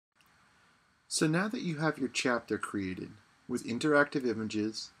So now that you have your chapter created with interactive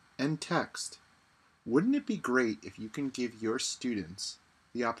images and text, wouldn't it be great if you can give your students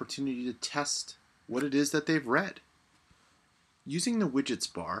the opportunity to test what it is that they've read? Using the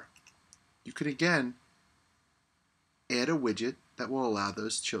widgets bar, you could again add a widget that will allow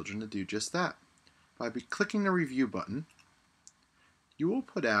those children to do just that. By clicking the review button, you will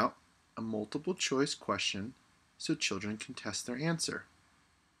put out a multiple choice question so children can test their answer.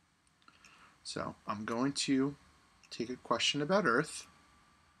 So I'm going to take a question about Earth.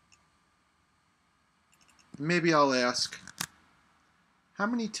 Maybe I'll ask, how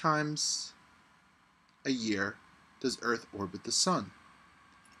many times a year does Earth orbit the Sun?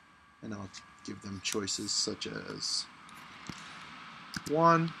 And I'll give them choices such as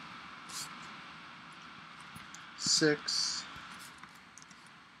 1, 6,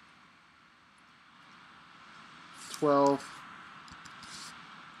 12,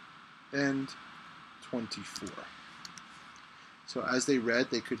 and 24. So as they read,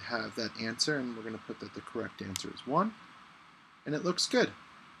 they could have that answer, and we're going to put that the correct answer is 1, and it looks good.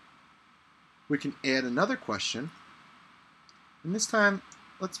 We can add another question, and this time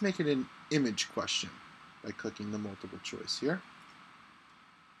let's make it an image question by clicking the multiple choice here.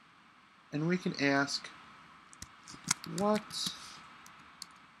 And we can ask, what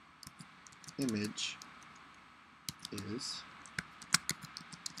image is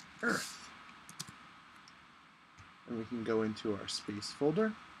Earth? And we can go into our space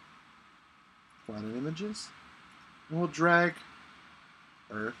folder, planet images, and we'll drag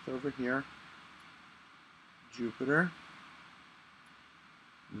Earth over here, Jupiter,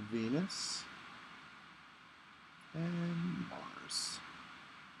 Venus, and Mars.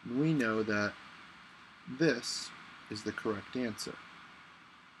 And we know that this is the correct answer.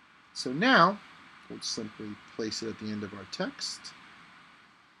 So now, we'll simply place it at the end of our text.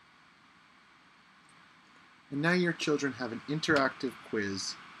 And now your children have an interactive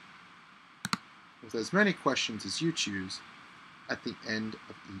quiz with as many questions as you choose at the end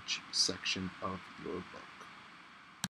of each section of your book.